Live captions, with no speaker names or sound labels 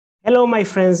Hello, my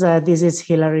friends. This is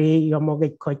Hilary, your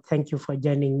mortgage coach. Thank you for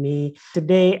joining me.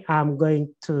 Today, I'm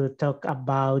going to talk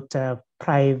about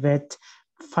private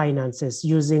finances,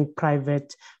 using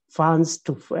private funds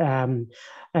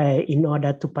in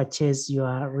order to purchase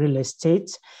your real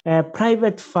estate.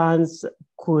 Private funds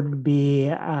could be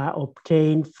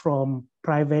obtained from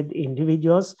private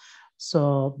individuals.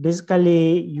 So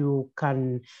basically, you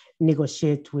can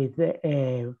negotiate with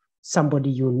somebody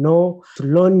you know to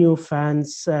loan you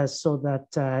funds so that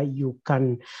you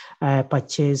can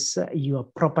purchase your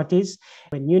properties.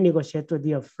 When you negotiate with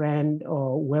your friend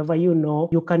or whoever you know,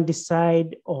 you can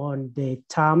decide on the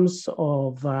terms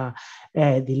of the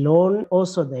loan,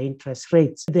 also the interest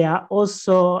rates. There are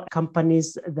also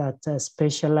companies that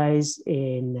specialize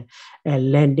in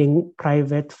lending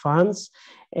private funds,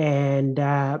 and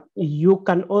you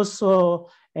can also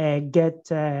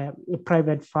get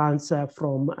private funds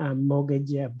from a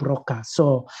mortgage broker.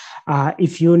 So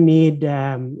if you need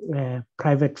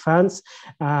private funds,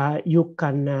 you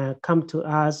can come to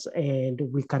us and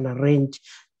we can arrange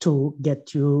to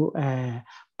get you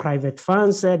private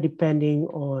funds depending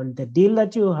on the deal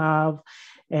that you have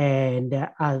and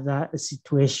other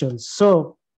situations.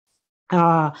 So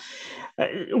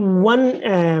one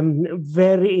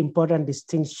very important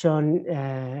distinction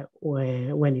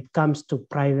when it comes to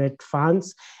private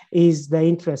funds is the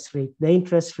interest rate. The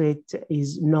interest rate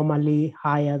is normally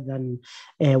higher than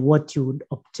what you would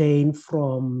obtain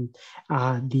from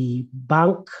the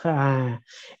bank.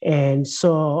 And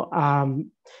so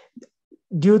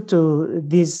due to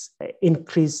this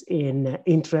increase in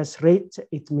interest rate,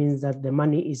 it means that the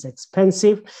money is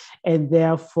expensive, and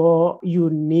therefore you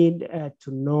need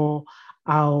to know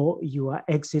how your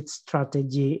exit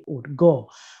strategy would go.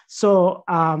 So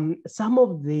some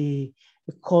of the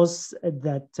costs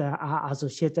that are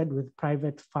associated with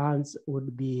private funds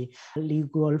would be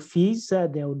legal fees.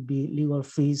 There would be legal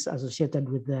fees associated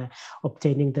with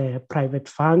obtaining the private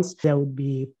funds. There would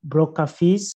be broker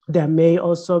fees. There may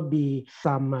also be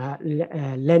some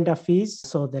lender fees.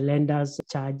 So the lenders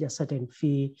charge a certain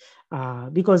fee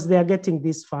because they are getting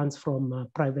these funds from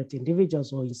private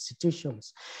individuals or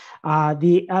institutions.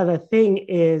 The other thing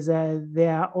is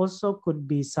there also could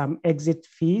be some exit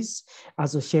fees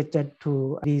associated to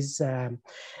these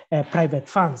private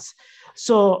funds.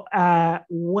 So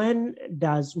when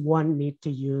does one need to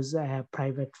use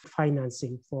private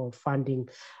financing for funding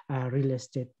real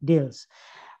estate deals?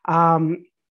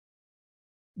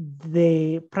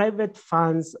 The private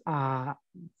funds are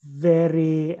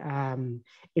very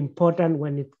important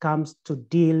when it comes to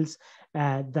deals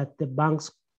that the banks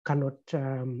cannot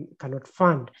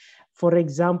fund. For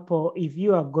example, if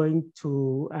you are going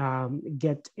to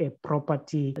get a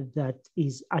property that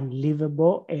is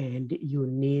unlivable and you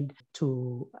need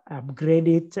to upgrade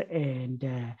it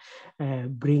and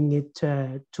bring it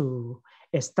to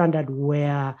a standard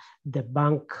where the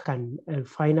bank can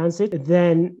finance it,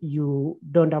 then you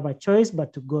don't have a choice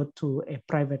but to go to a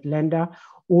private lender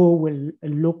who will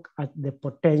look at the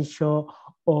potential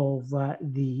of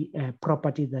the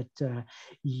property that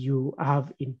you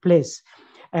have in place.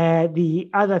 The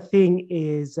other thing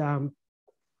is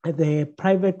the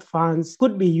private funds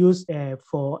could be used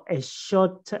for a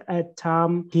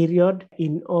short-term period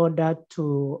in order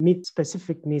to meet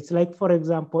specific needs. Like, for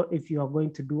example, if you are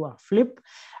going to do a flip,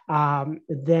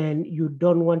 then you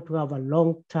don't want to have a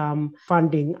long-term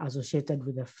funding associated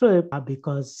with the flip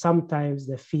because sometimes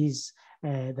the fees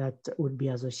that would be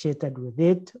associated with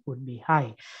it would be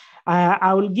high.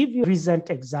 I will give you a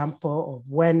recent example of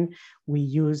when we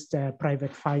used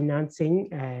private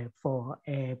financing for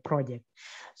a project.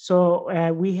 So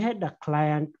we had a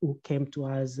client who came to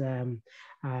us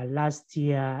last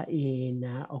year in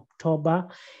October,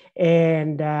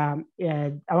 and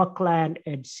our client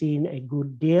had seen a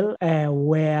good deal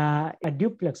where a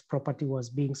duplex property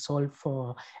was being sold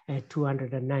for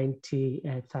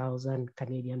 290,000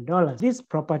 Canadian dollars. This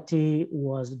property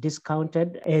was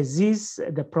discounted as is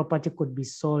the property could be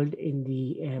sold in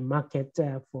the market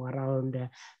for around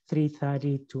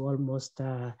 330 to almost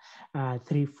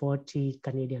 340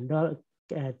 Canadian dollars.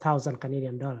 1,000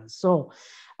 Canadian dollars. So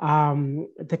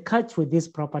the catch with this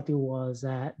property was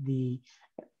the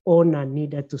owner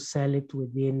needed to sell it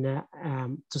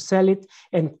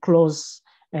and close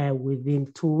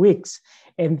within 2 weeks,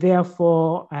 and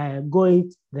therefore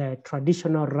going the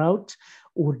traditional route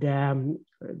would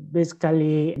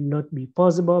basically not be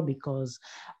possible because,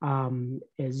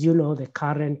 as you know, the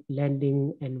current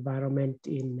lending environment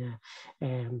in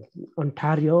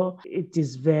Ontario, it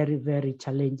is very, very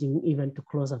challenging even to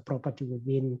close a property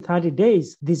within 30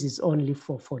 days. This is only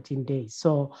for 14 days.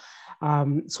 So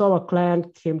our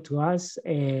client came to us,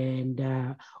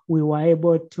 and we were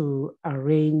able to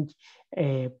arrange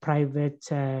a private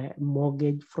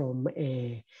mortgage from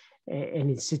an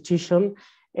institution.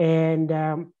 And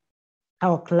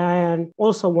our client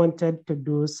also wanted to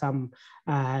do some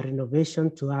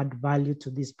renovation to add value to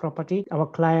this property. Our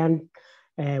client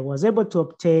was able to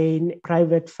obtain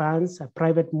private funds, a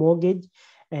private mortgage,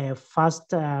 a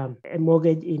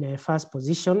mortgage in a first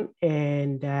position.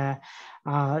 And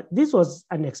this was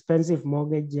an expensive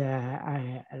mortgage,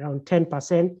 around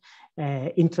 10%.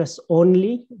 Interest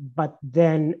only, but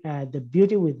then the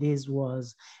beauty with this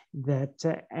was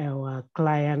that our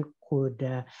client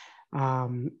could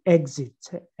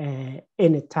exit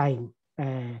anytime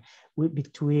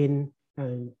between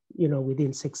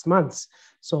within 6 months.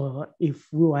 So if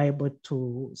we were able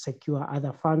to secure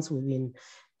other funds within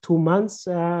 2 months,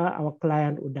 our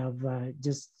client would have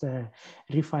just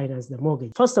refinanced the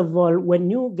mortgage. First of all, when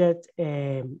you get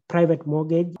a private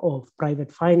mortgage or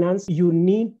private finance, you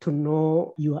need to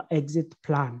know your exit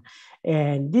plan.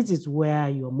 And this is where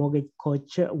your mortgage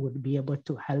coach would be able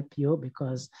to help you,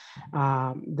 because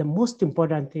the most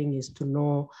important thing is to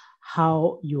know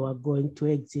how you are going to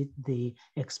exit the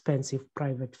expensive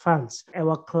private funds.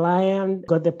 Our client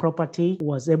got the property,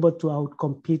 was able to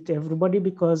outcompete everybody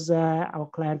because our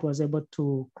client was able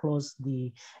to close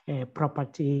the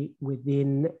property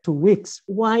within 2 weeks.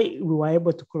 Why we were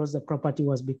able to close the property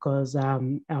was because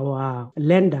our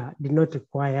lender did not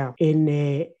require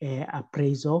any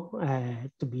appraisal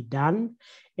to be done,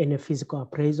 in a physical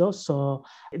appraisal. So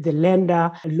the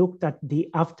lender looked at the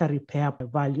after repair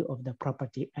value of the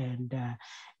property and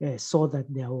saw that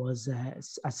there was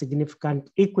a significant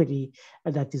equity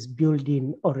that is built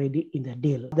in already in the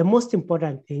deal. The most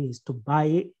important thing is to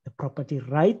buy the property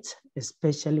right,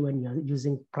 especially when you're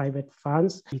using private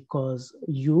funds, because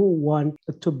you want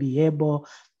to be able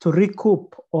to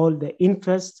recoup all the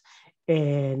interest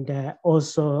and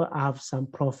also have some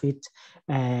profit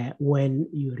when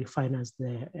you refinance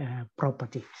the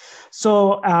property.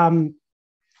 So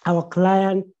our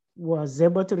client was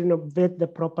able to renovate the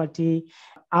property.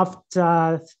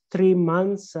 After 3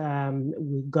 months, he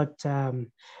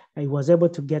was able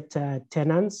to get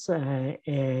tenants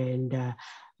and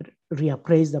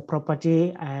reappraise the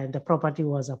property, and the property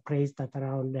was appraised at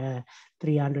around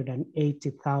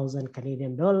 380,000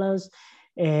 Canadian dollars,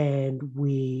 and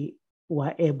we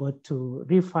were able to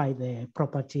refi the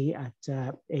property at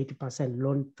 80%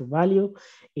 loan to value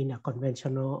in a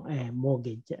conventional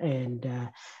mortgage. And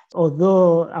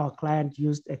although our client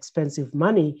used expensive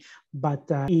money, but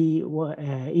he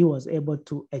was able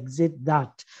to exit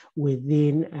that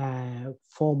within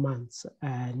 4 months.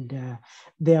 And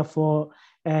therefore,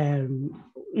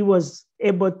 he was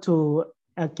able to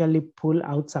actually pull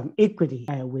out some equity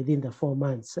within the 4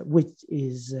 months, which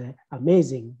is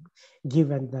amazing,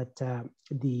 given that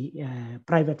the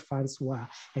private funds were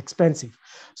expensive.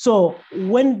 So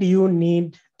when do you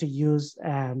need to use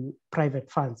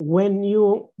private funds? When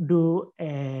you do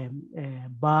a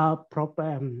bar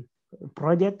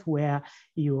project where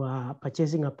you are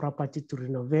purchasing a property to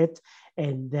renovate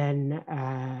and then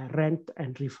rent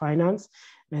and refinance,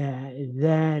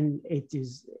 then it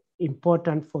is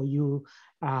important for you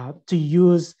to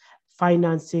use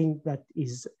financing that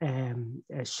is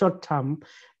short-term,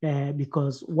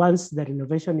 because once the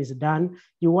renovation is done,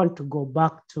 you want to go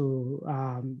back to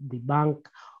the bank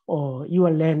or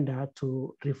your lender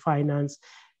to refinance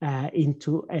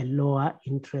into a lower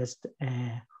interest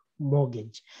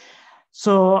mortgage.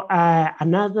 So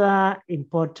another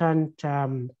important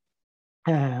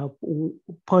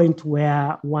point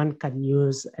where one can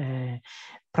use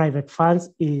private funds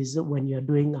is when you're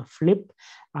doing a flip.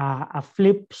 A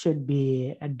flip should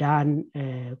be done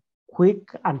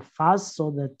quick and fast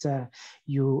so that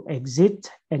you exit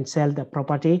and sell the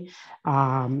property.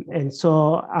 And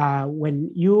so when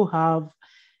you have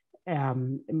a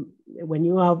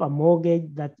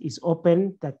mortgage that is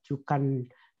open that you can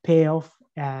pay off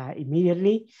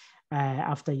immediately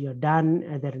after you're done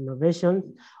the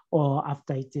renovation or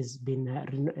after it has been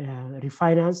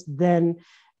refinanced, then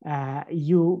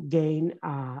you gain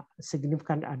a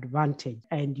significant advantage.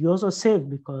 And you also save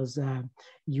because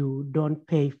you don't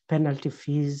pay penalty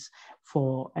fees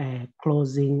for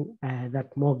closing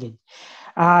that mortgage.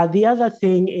 The other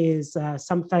thing is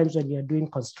sometimes when you're doing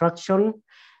construction,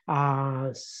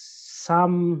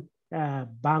 some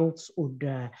banks would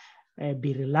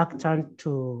be reluctant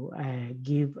to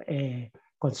give a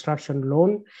construction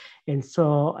loan. And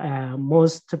so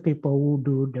most people who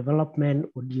do development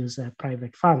would use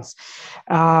private funds.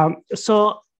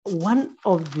 So one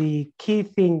of the key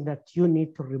things that you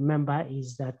need to remember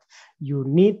is that you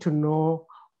need to know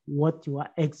what your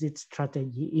exit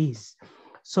strategy is.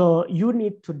 So you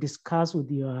need to discuss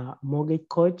with your mortgage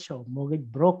coach or mortgage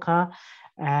broker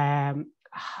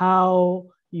how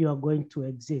you are going to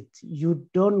exit. You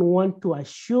don't want to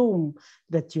assume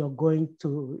that you're going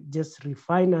to just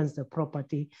refinance the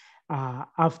property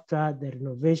after the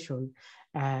renovation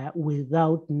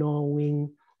without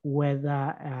knowing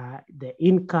whether the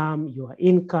income, your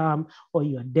income or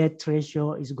your debt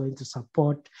ratio is going to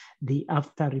support the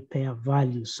after repair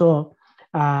value. So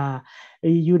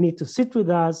you need to sit with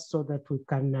us so that we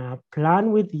can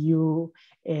plan with you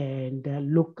and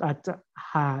look at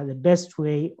the best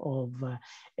way of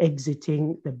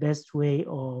exiting, the best way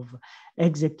of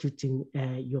executing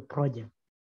your project.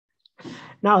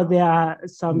 Now, there are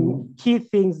some key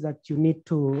things that you need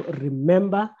to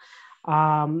remember.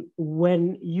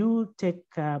 When you take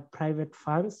private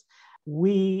funds,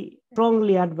 we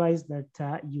strongly advise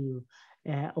that you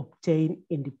obtain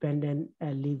independent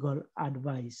legal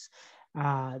advice.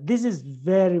 This is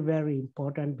very, very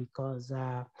important because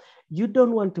you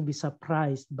don't want to be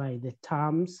surprised by the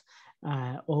terms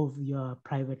of your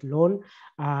private loan.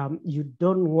 You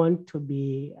don't want to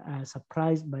be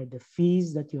surprised by the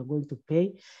fees that you're going to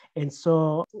pay. And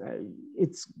so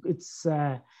it's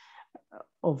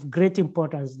of great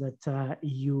importance that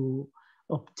you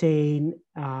obtain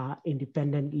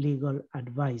independent legal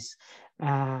advice.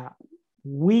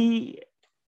 We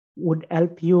would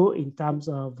help you in terms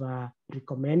of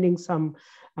recommending some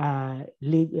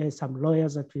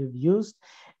lawyers that we've used.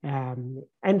 And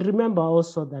remember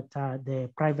also that the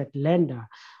private lender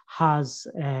has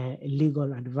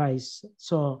legal advice.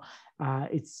 So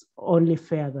it's only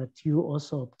fair that you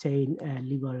also obtain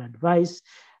legal advice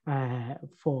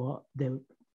for the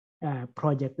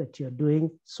project that you're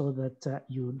doing so that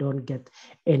you don't get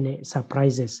any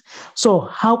surprises. So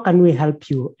how can we help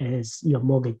you as your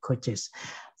mortgage coaches?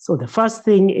 So the first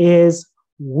thing is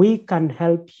we can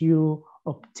help you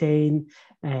obtain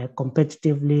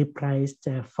competitively priced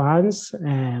funds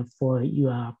for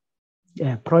your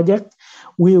project.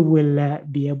 We will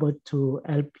be able to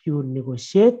help you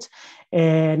negotiate,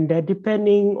 and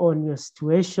depending on your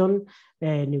situation,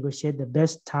 negotiate the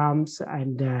best terms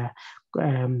and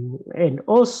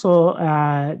also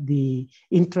the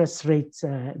interest rates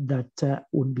that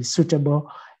would be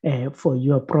suitable for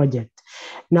your project.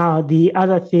 Now, the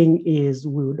other thing is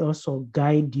we would also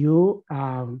guide you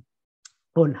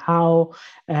on how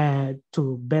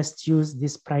to best use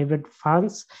these private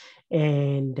funds.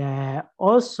 And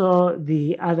also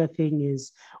the other thing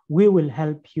is we will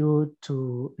help you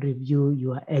to review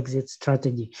your exit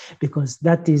strategy, because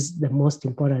that is the most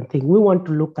important thing. We want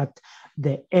to look at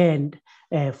the end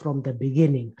from the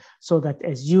beginning, so that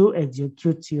as you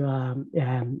execute your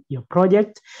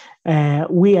project,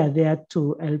 we are there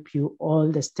to help you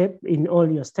all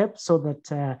your steps, so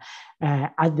that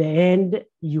at the end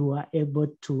you are able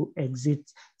to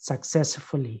exit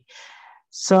successfully.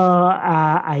 So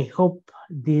I hope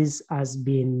this has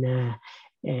been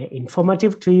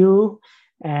informative to you.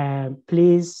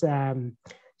 Please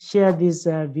share this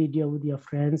video with your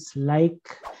friends,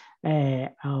 like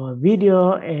our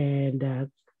video, and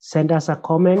send us a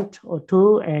comment or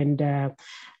two, and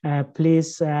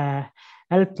please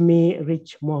help me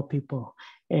reach more people.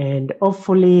 And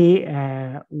hopefully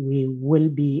we will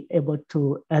be able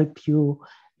to help you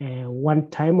one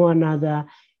time or another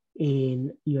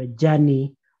in your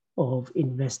journey of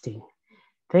investing.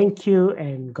 Thank you,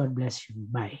 and God bless you.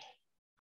 Bye.